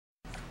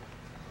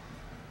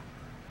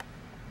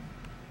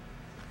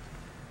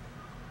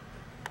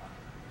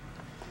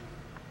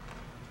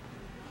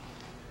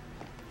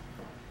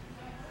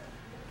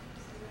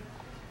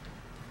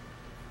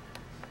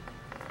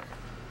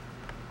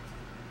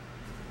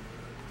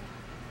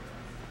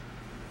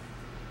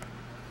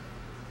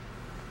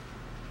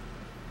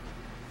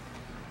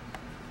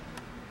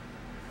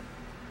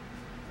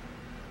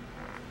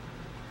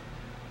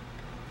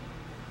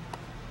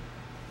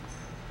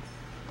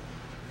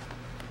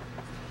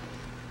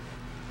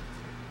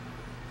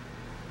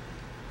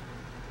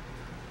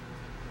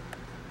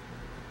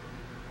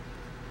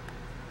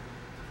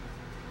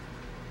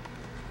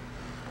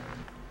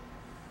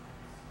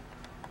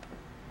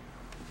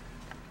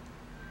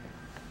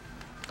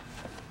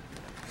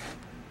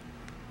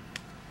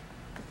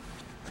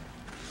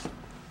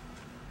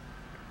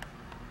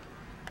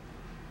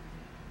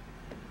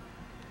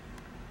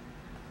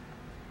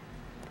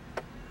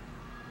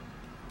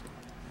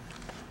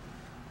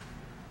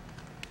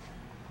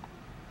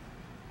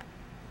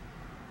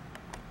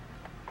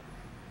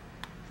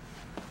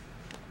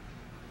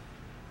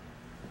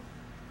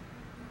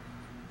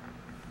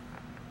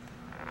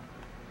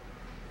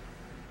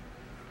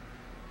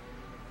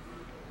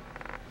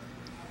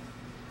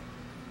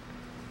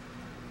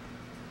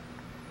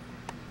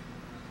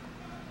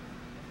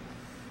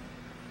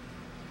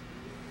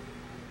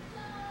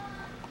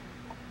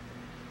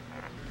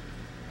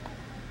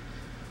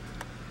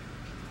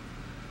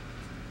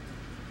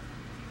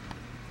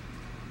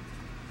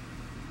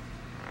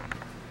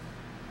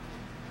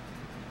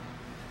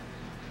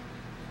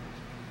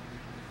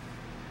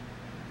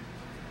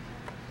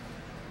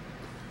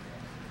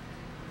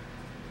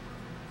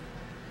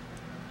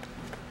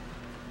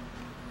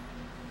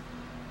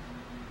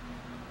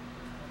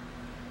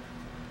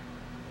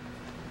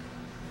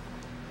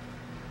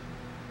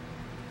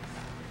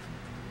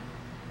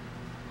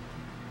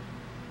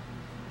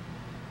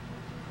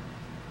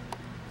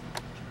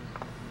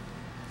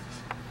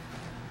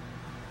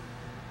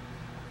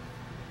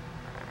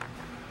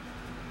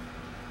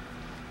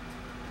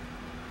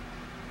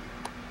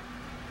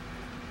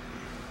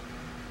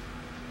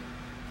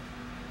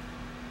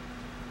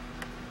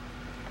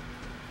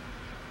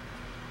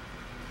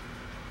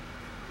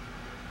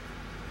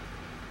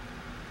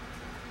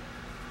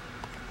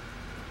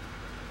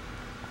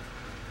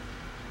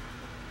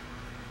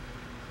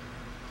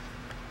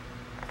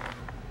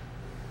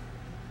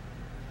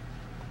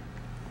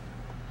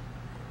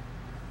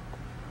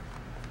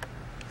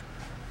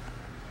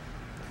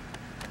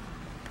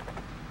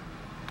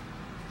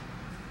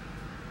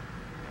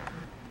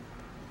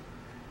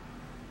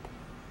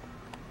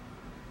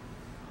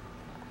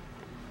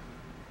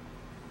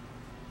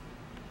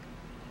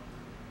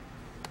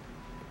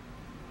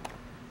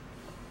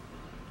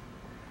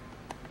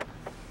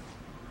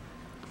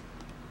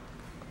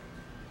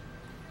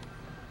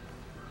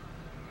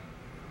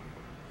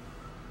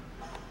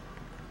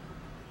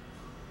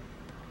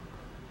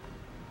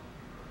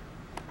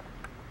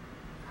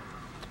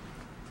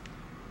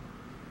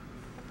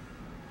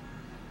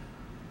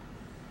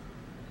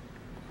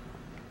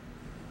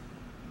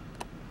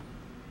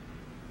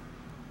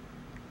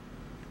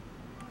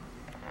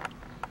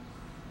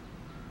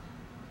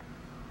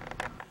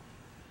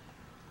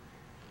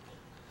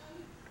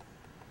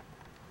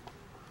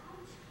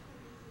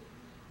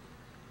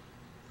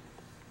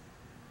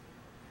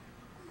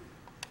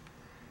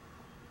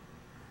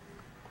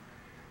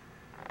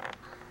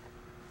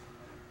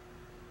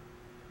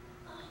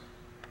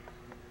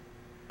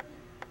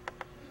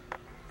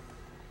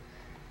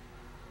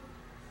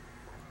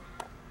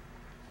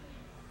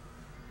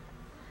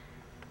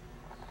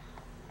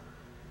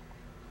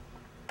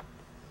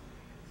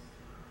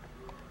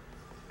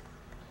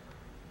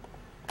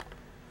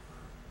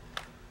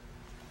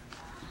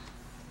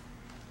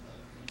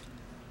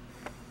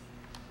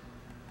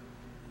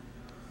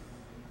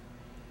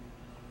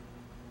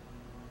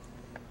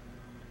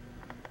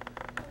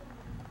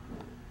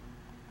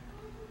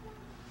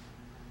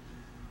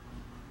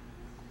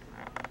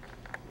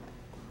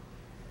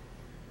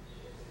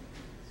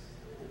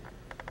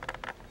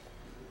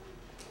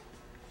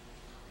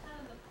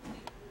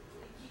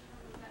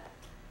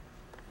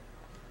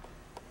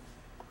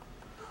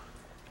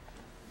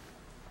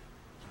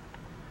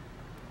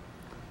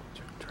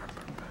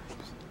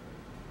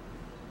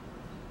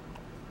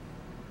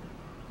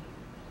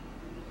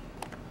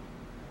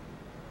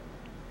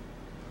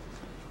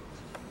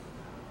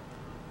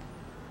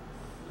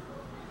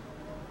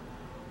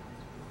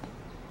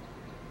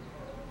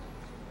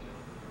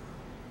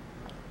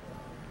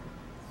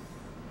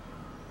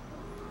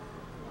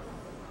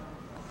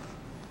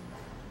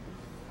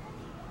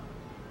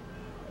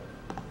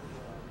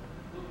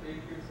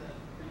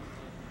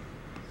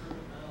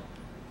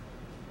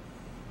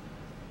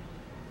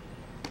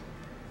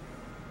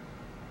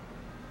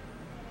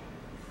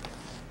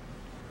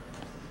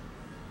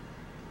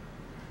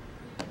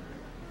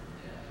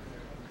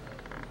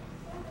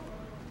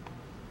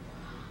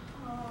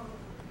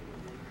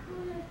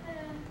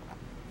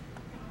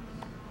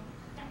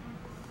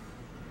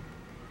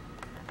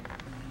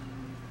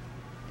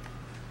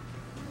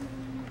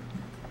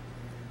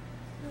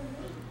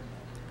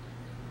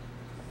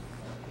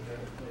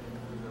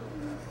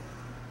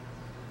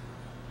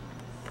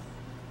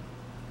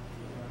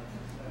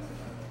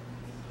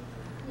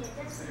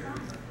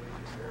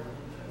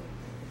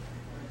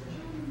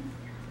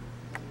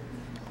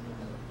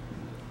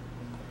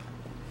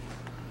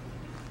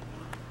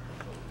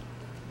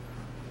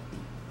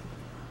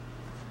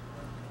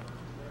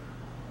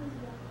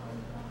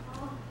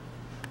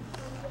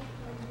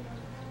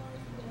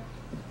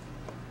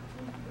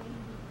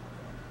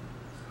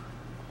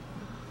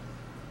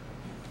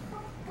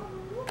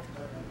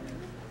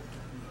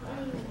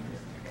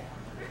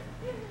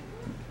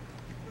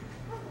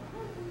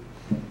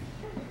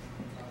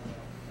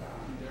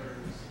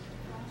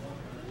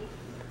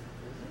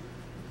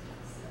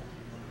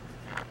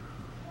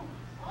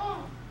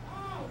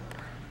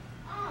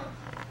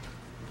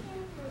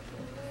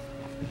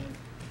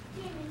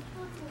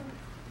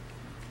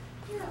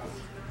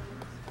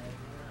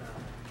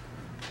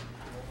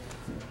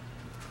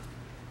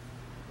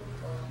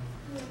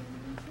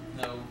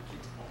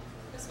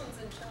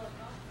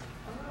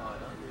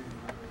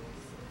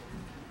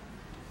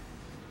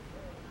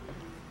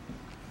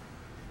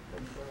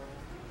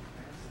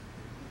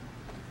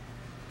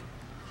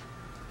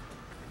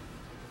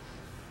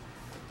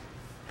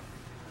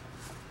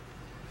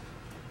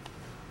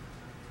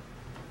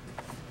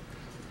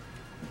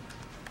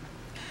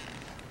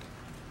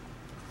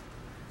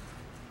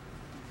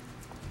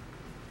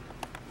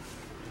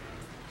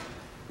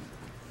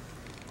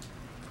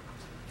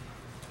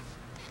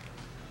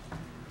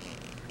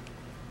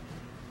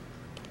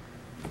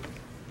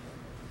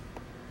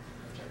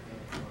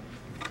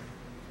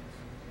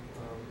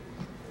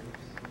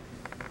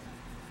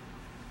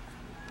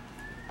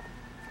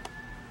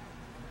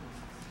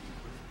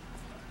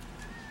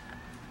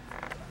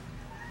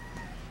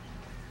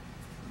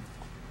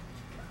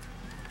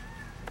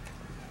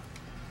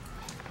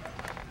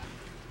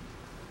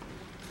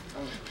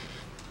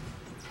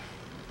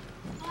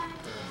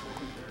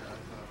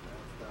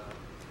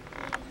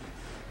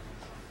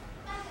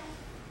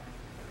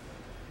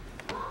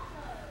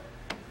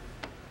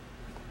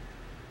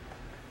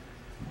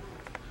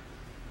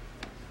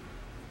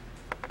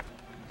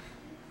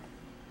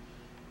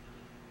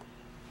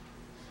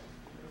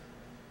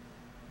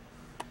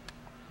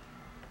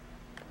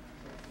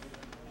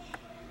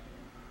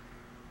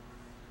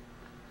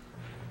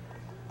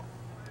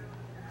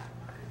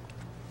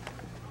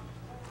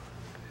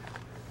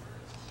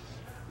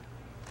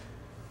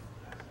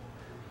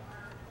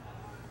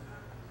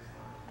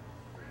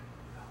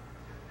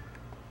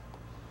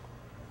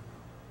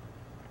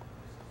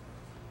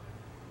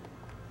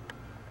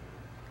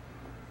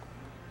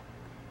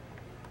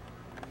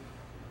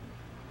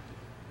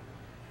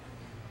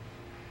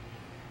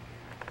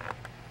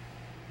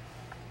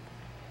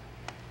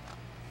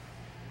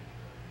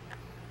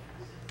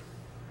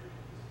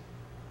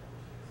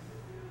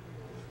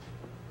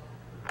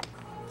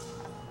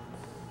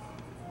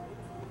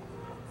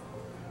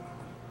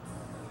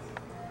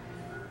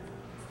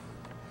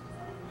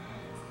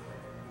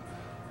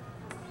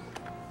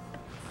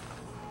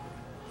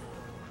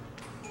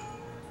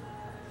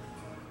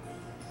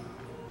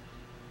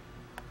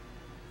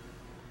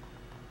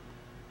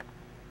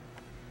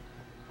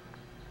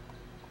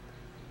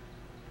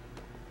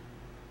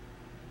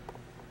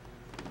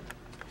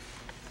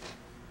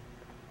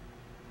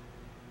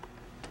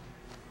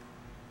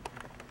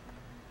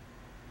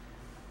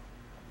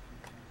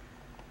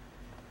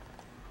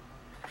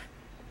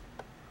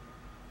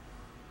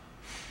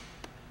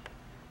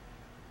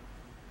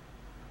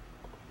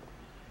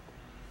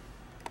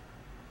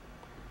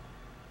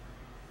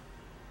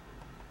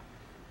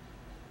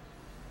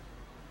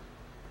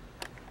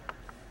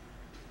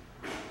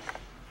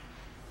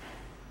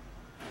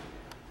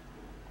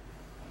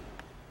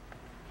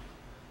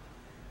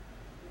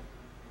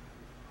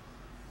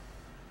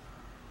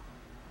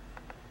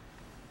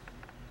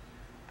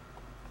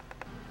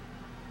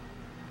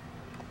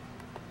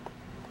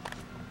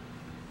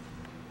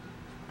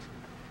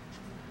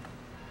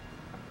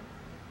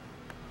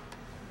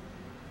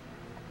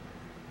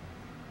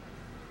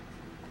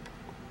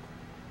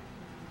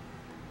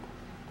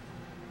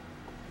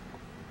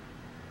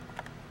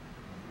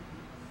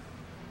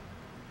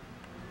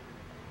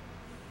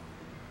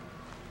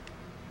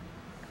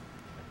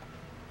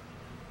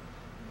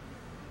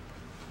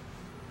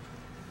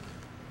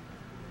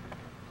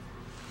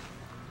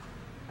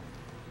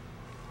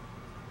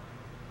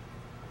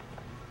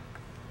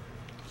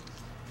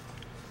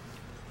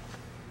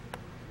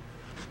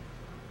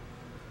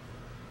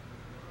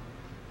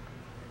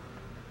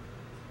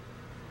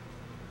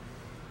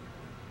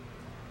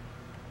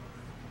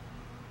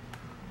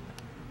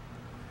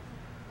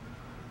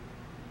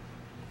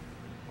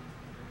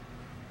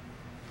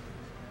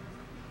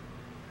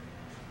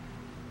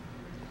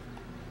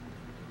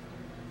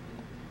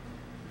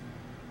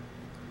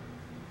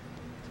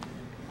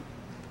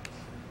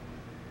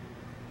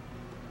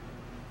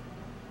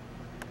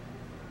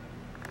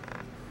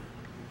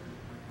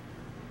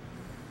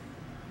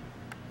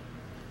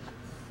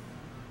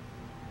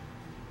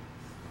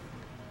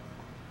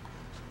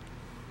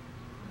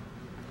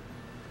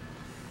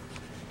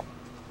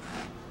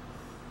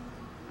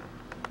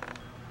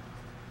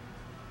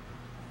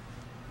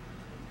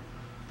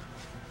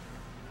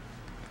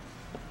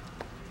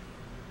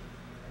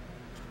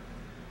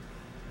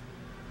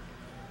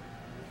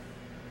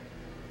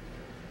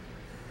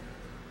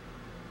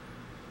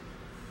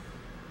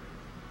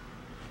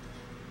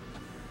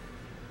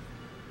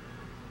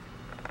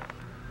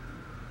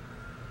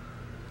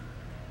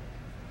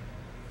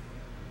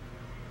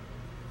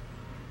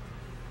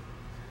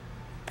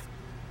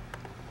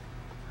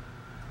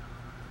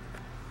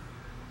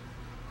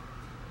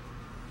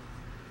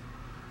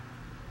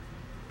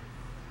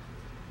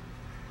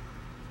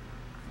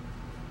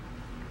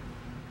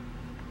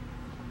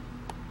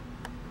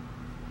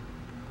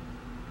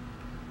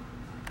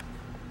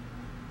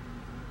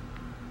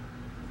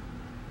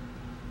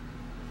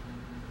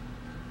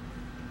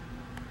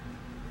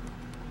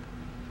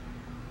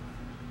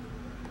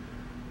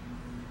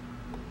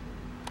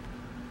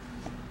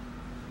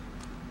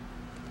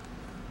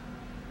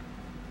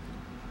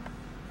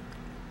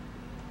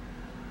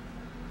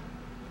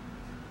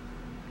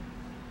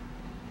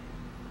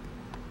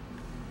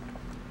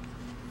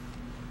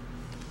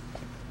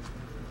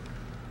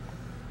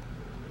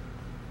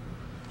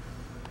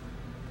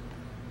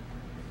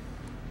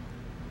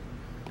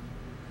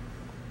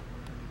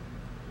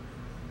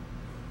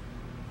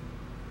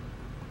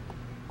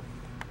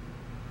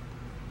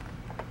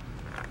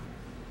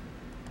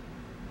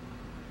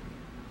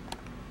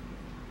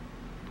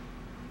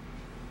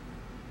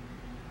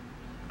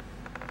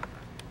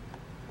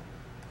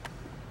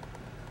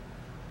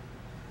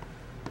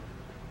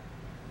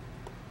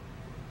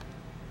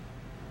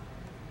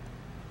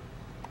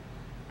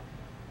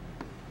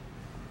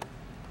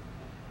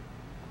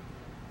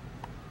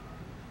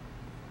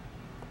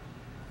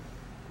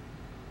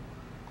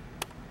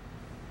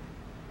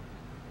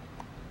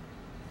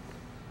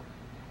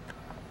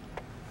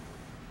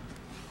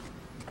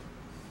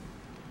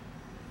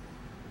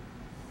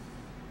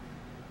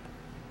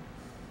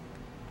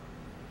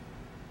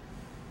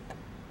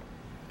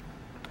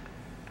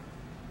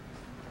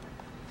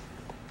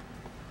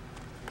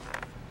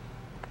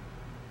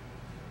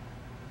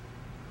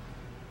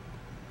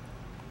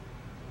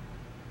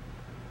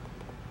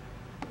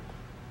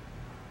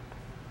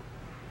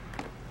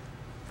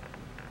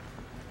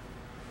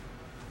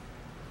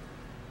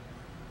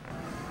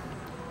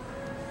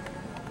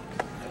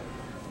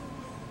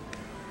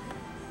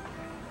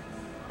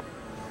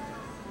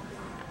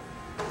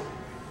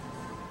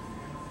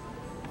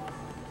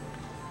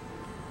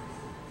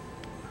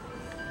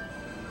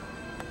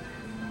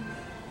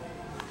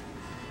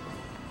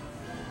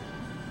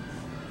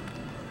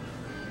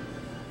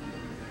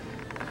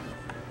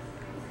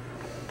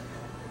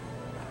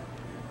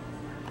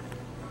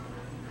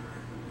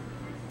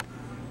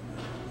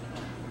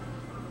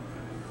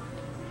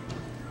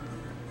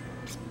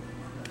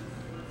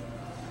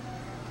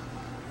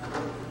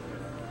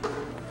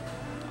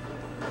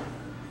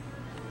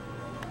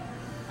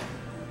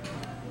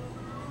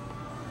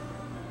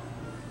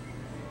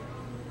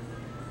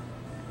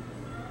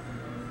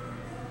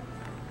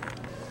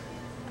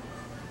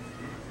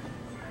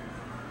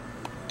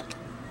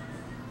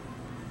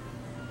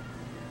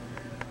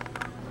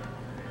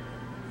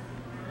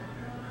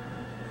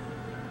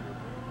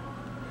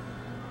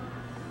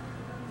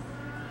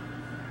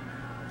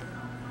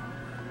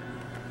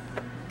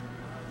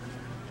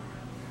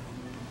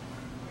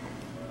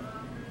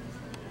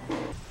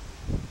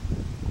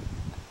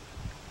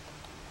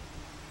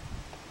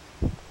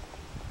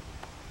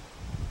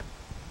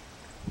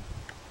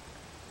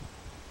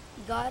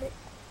got it?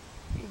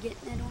 You're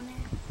getting it on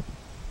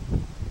there?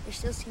 You're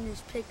still seeing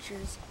his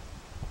pictures.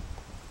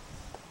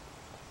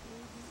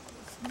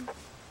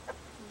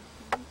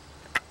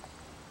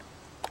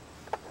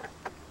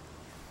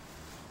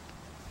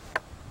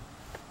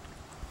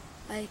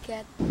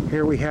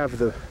 Here we have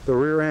the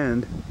rear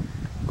end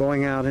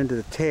going out into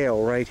the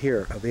tail right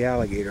here of the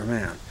alligator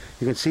mound.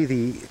 You can see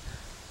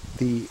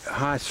the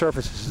high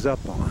surface this is up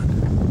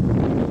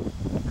on.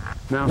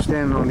 Now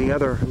standing on the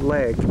other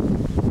leg,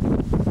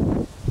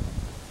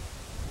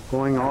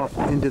 going off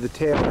into the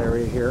tail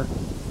area here.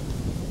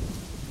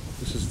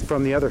 This is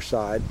from the other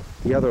side,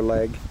 the other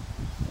leg.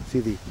 See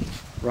the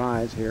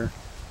rise here.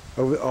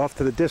 Off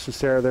to the distance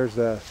there's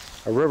a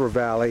river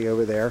valley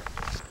over there.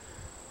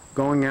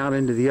 Going out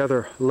into the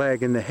other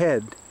leg in the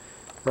head,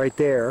 right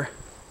there,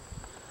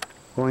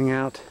 going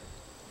out.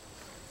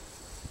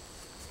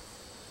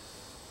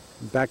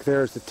 Back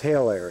there is the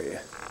tail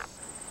area.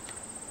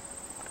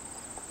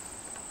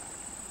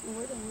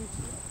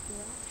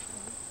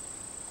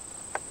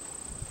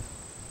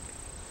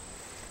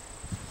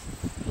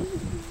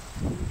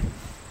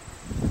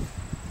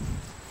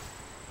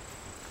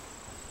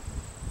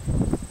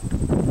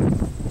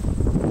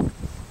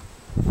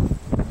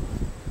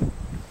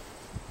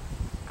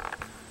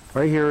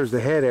 Right here is the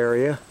head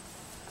area.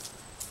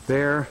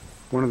 There,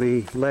 one of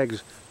the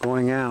legs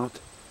going out.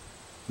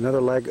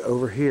 Another leg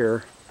over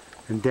here.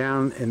 And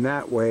down in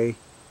that way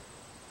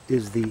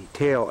is the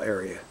tail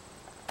area.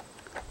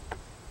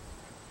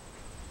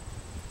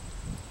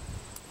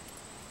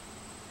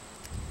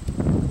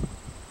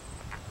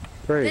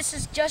 Great. This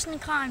is Justin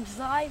Kimes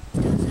live.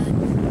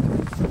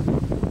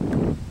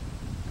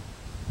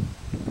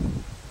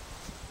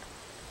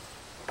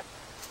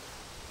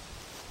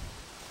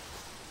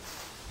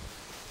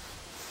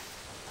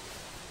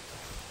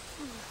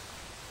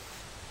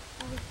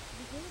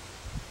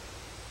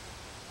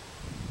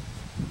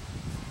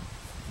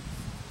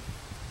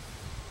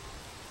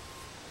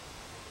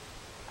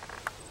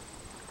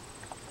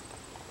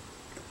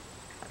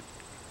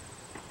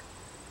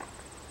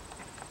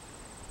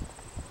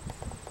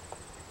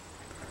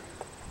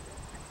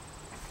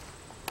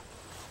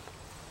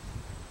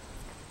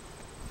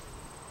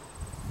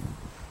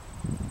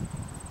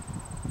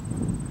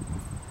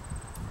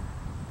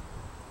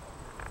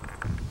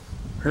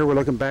 Here we're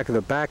looking back at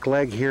the back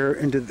leg here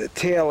into the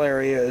tail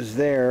area is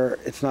there.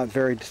 It's not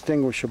very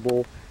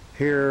distinguishable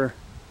here.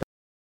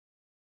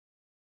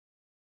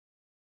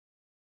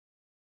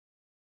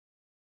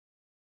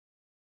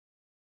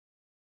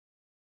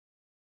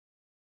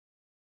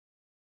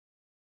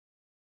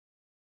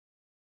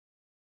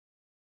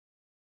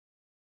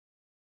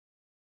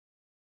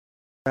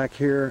 Back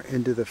here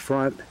into the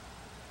front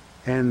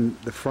and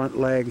the front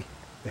leg,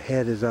 the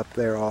head is up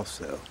there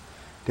also.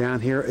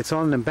 Down here, it's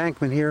on an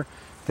embankment here.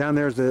 Down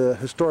there's the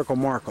historical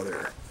marker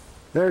there.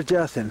 There's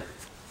Justin.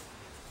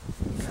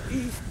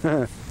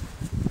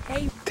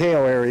 Hey. Tail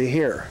area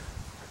here.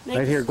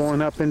 Right here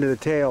going up into the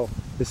tail.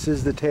 This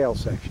is the tail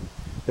section.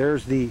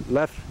 There's the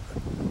left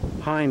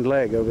hind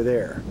leg over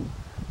there.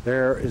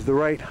 There is the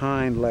right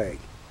hind leg.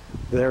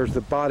 There's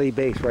the body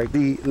base, right?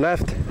 The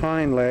left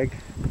hind leg,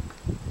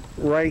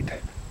 right,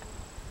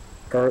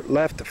 or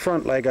left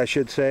front leg I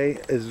should say,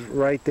 is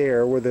right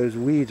there where those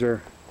weeds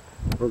are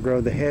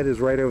grown. The head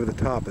is right over the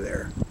top of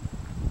there.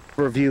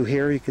 View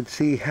here, you can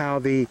see how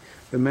the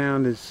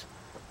mound is.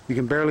 You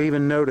can barely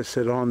even notice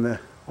it on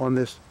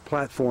this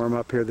platform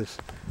up here. This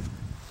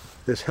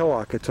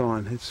hillock it's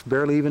on. It's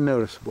barely even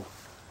noticeable.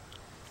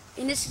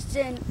 And this is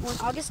on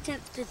August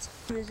 10th.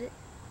 Is it?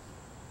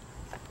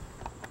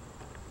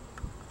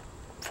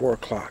 4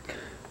 o'clock.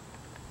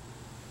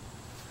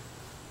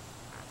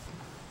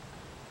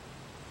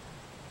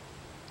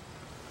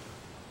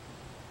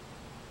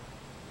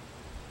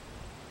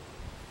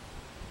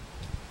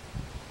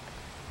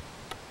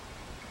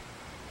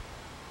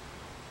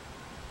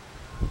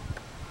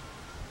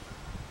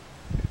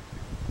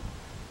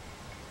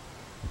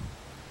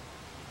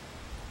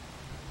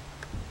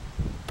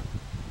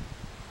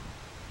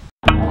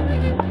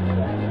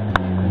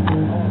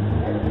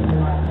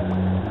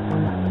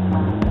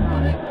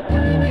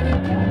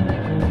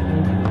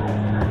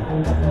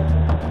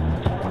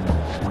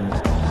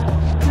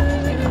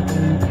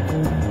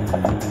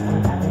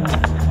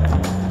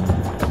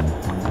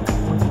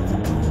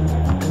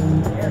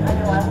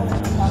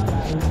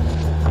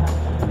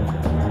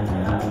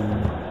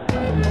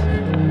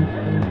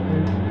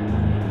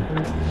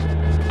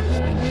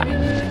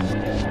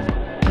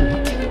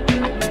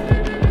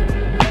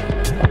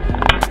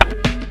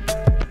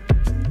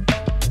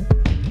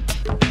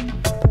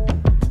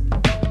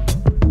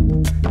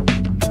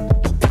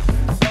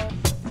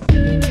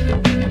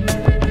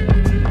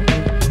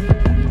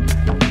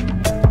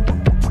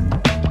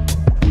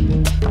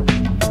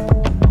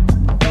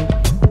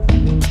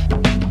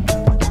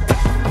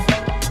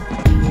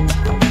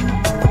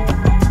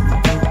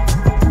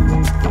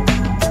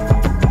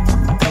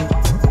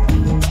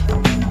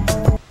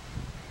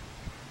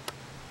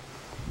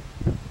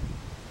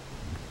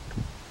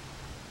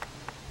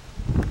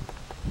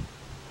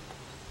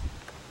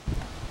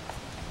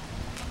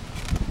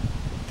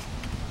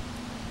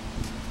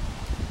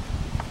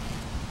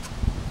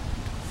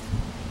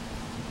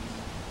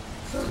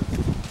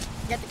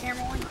 Got the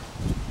camera on?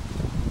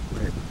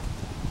 Right.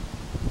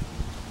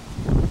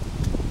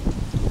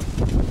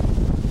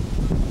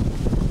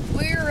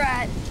 We're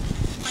at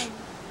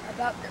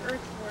about the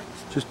Earthworks.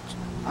 Just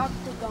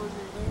Octagon,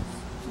 that is.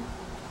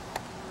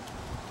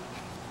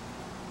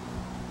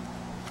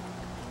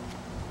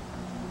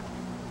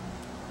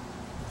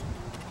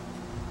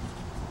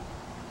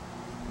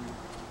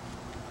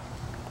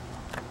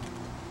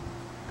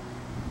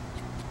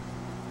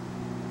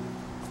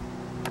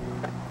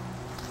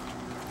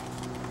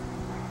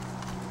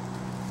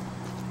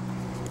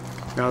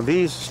 now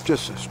these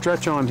just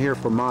stretch on here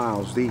for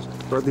miles. These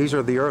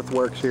are the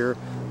earthworks here.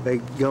 They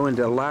go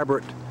into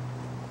elaborate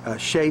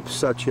shapes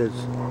such as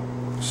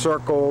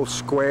circles,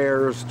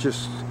 squares,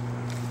 just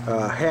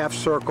half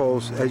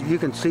circles. As you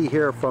can see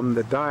here from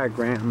the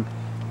diagram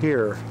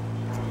here,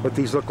 what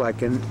these look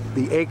like, and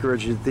the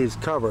acreage that these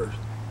covers.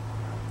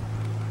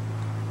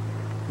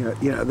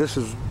 You know, this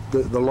is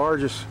the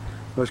largest,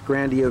 most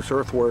grandiose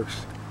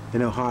earthworks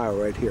in Ohio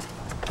right here.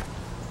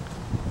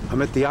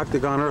 I'm at the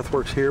Octagon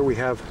Earthworks here. We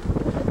have,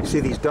 you see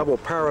these double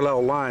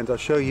parallel lines. I'll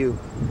show you.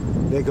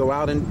 They go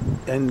out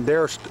and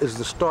there is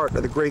the start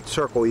of the Great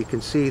Circle. You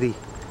can see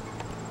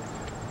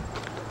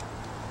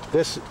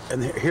this,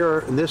 and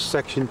here in this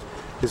section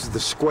is the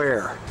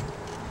square.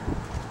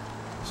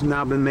 It's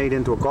now been made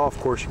into a golf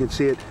course. You can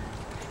see it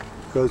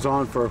goes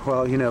on for,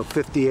 well, you know,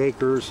 50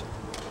 acres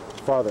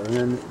farther. And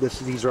then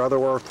these are other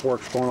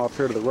earthworks going off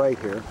here to the right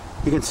here.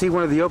 You can see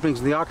one of the openings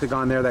in the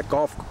Octagon there. That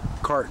golf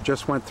cart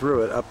just went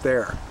through it up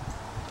there.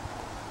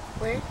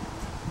 Where?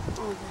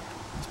 Oh,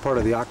 it's part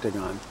of the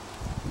Octagon.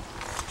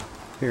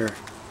 Here,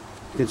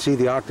 you can see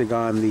the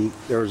Octagon.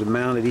 There's a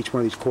mound at each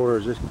one of these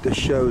corners. This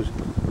shows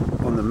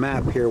on the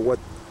map here what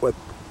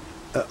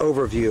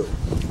overview.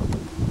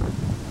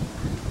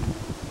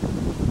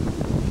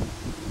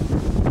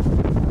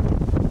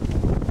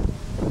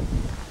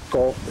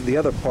 Go the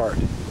other part.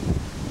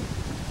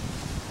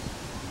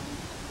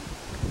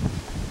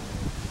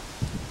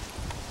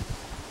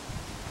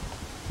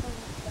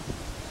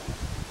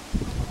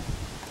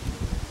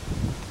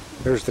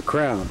 There's the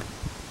crown.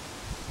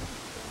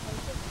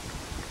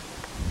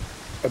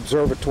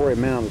 Observatory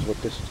Mound is what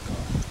this is called.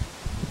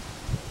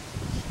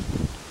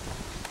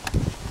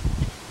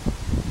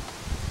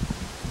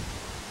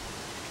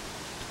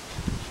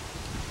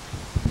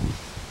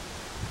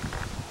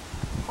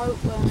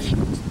 Hopewell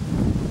Indians.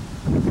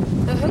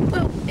 The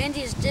Hopewell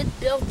Indians did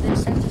build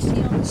this, as you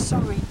see on the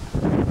sign.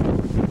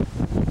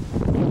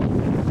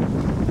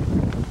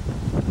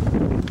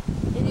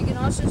 And you can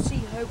also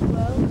see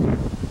Hopewell,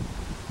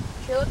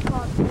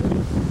 Chillicothe,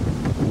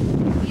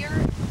 here,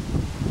 and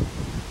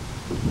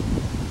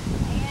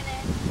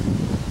then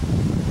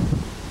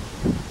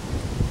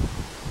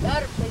the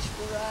other place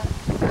we're at,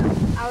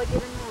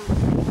 Alligator Mound.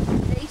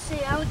 They say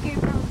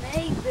Alligator Mound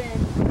may have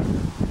been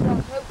the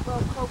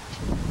Hopewell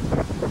culture.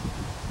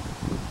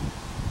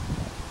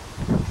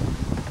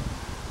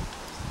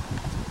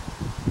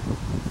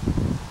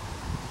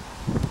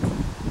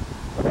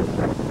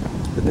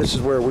 But this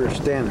is where we're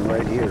standing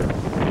right here.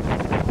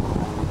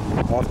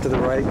 Off to the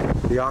right,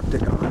 the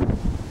Octagon.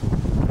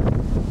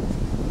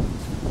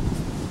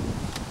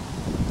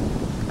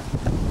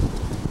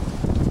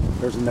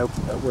 There's an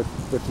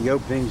with the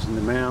openings and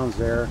the mounds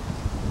there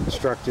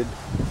constructed.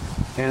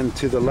 And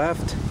to the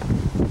left,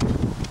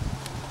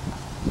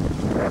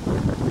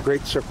 the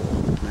Great Circle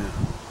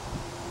Mound.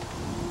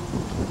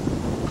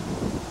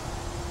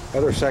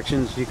 Other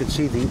sections, you can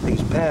see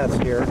these paths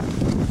here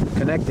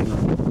connecting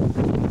them.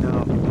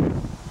 Now,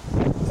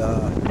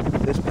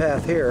 this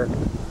path here,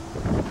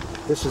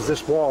 this is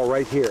this wall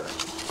right here.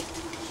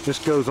 This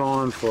goes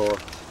on for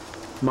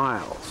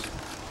miles.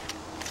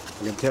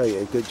 I can tell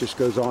you, it just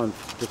goes on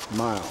just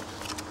miles.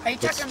 Are you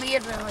talking to me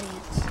or the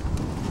audience?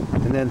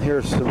 And then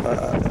here's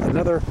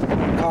another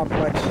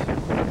complex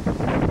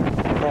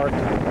part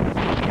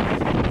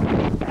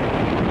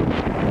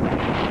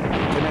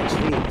connects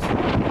these.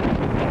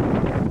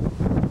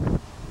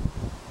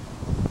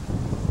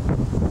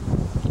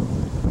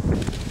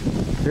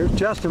 Here's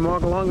Justin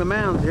walking along the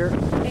mounds here.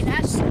 Hey,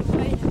 that's the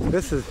way to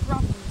This is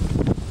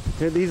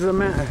here. These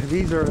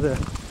are the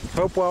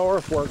Hopewell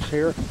Earthworks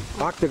here,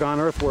 Octagon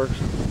Earthworks.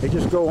 They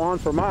just go on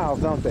for miles,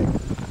 don't they?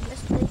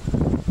 Yes, please.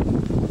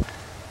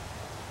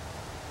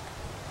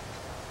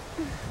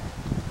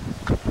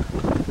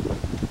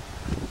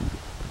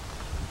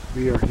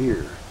 We are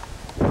here.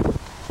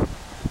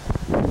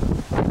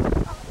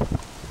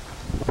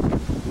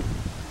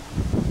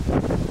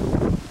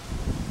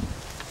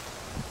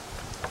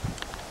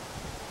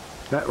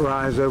 That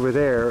rise over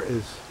there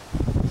is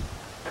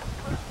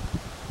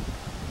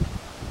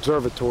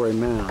Observatory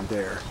Mound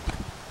there.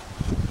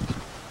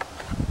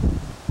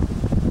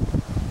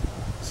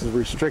 This is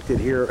restricted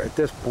here at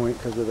this point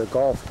because of the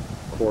golf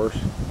course.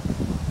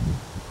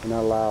 We're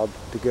not allowed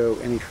to go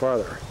any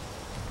farther.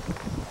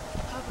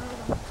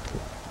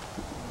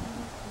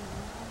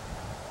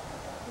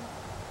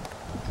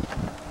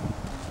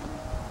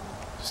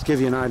 Just give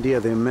you an idea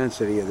of the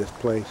immensity of this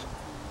place.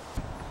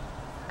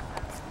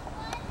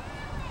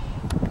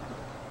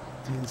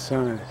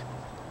 Inside.